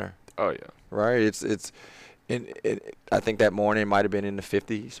in the winter, Oh, yeah. right? I think that morning it might have been in the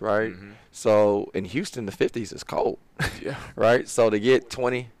 50s, right? Mhm. So in Houston, the 50s is cold, Yeah. right? So to get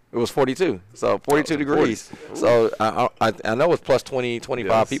 20, it was 42. So 42 degrees. 40. So I know it's plus 20,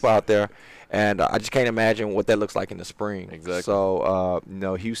 25 Yes. people out there. And I just can't imagine what that looks like in the spring. Exactly. So,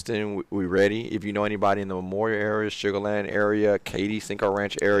 Houston, we ready. If you know anybody in the Memorial area, Sugarland area, Katy, Cinco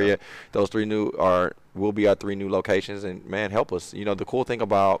Ranch area, those will be our 3 new locations. And, man, help us. You know, the cool thing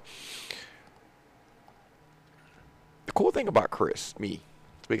about Chris, me,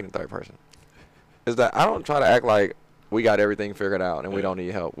 speaking in third person, is that I don't try to act like we got everything figured out and we don't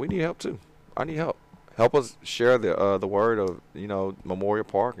need help. We need help, too. I need help. help us share the word of, Memorial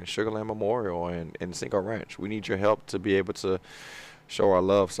Park and Sugarland Memorial and Cinco Ranch. We need your help to be able to show our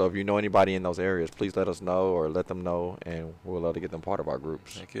love. So if you know anybody in those areas, please let us know or let them know, and we'll love to get them part of our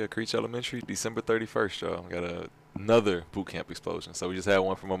groups. Heck yeah, Creech Elementary, December 31st, y'all. We got another boot camp explosion. So we just had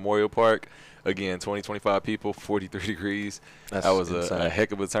one from Memorial Park. Again, 20, 25 people, 43 degrees. That's that was insane. a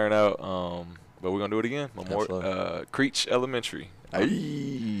heck of a turnout. But we're going to do it again. Creech Elementary.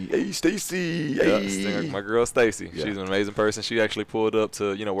 Hey, Stacy. Yeah, Hey. my girl Stacy. Yeah. She's an amazing person. She actually pulled up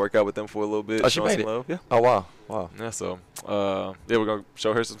to, work out with them for a little bit. Oh, she showing made some it. love. Yeah. Oh, wow. Yeah, so, we're going to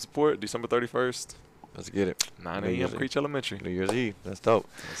show her some support December 31st, Let's get it. 9 New a.m. Year's Eve. Creech Elementary. New Year's Eve. That's dope.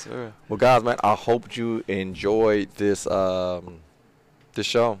 Yes, sir. Well, guys, man, I hope you enjoyed this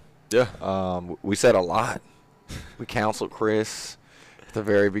show. Yeah. We said a lot. We counseled Chris at the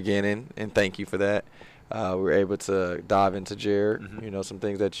very beginning, and thank you for that. We were able to dive into Jared, Mhm. some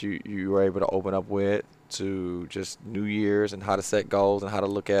things that you were able to open up with, to just New Year's and how to set goals and how to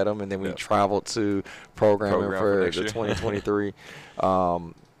look at them. And then we Yeah. traveled to programming Program for for next the year. 2023.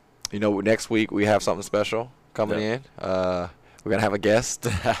 Next week we have something special coming Yeah. in. We're going to have a guest.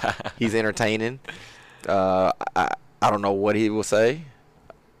 He's entertaining. I don't know what he will say.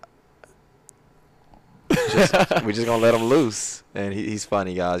 We're just gonna let him loose, and he's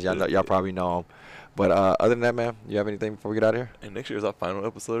funny, guys. Y'all probably know him. But other than that, man, you have anything before we get out of here? And next year is our final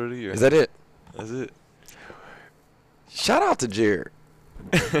episode of the year. Is that it? That's it. Shout out to Jared.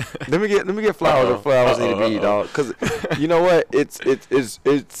 let me get flowers where flowers need to be, dog. Because you know what?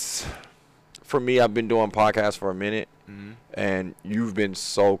 It's for me. I've been doing podcasts for a minute, Mm-hmm. and you've been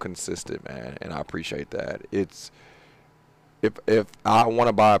so consistent, man, and I appreciate that. It's if I want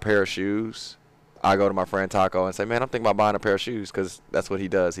to buy a pair of shoes, I go to my friend Taco and say, man, I'm thinking about buying a pair of shoes, because that's what he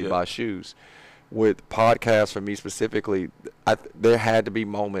does. He Yeah. buys shoes. With podcasts, for me specifically, there had to be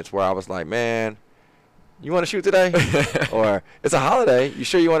moments where I was like, man, you want to shoot today? Or it's a holiday. You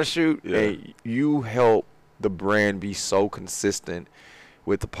sure you want to shoot? Yeah. And you help the brand be so consistent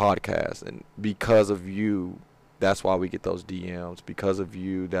with the podcast. And because of you, that's why we get those DMs. Because of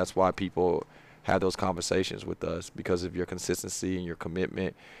you, that's why people have those conversations with us, because of your consistency and your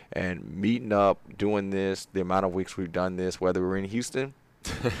commitment and meeting up, doing this, the amount of weeks we've done this, whether we're in Houston,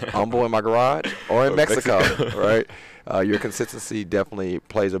 humble in my garage, or in Mexico, right? Your consistency definitely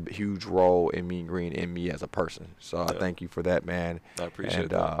plays a huge role in Mean Green and me as a person. So I Yeah. thank you for that, man. I appreciate And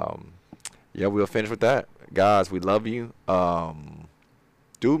that. yeah, we'll finish with that. Guys, we love you.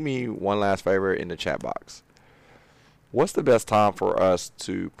 Do me one last favor in the chat box. What's the best time for us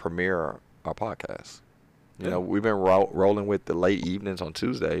to premiere our podcast? Yeah. We've been rolling with the late evenings on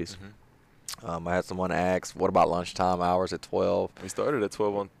Tuesdays. Mhm. I had someone ask, what about lunchtime hours at 12? We started at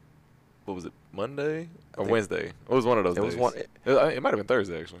 12 on, what was it, Monday or think- Wednesday? It was one of those It days. was one. It might have been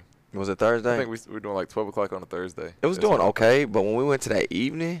Thursday, actually. Was it I Thursday? think we were doing like 12 o'clock on a Thursday. It was That's doing what- okay, but when we went to that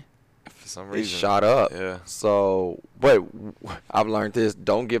evening, For some it reason. shot up. Yeah. So, but I've learned this: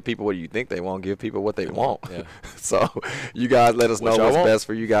 don't give people what you think they want. Give people what they want. Yeah. So, you guys let us know What y'all what's want? best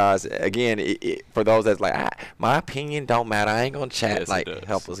for you guys. Again, for those that's like, my opinion don't matter. I ain't gonna chat. Yes, it like, does.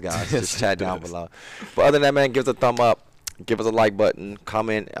 help us, guys. Yes, Just it chat down does. below. But other than that, man, give us a thumb up. Give us a like button.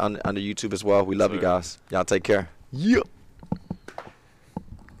 Comment under YouTube as well. We love you Sir. guys. Y'all take care. Yeah.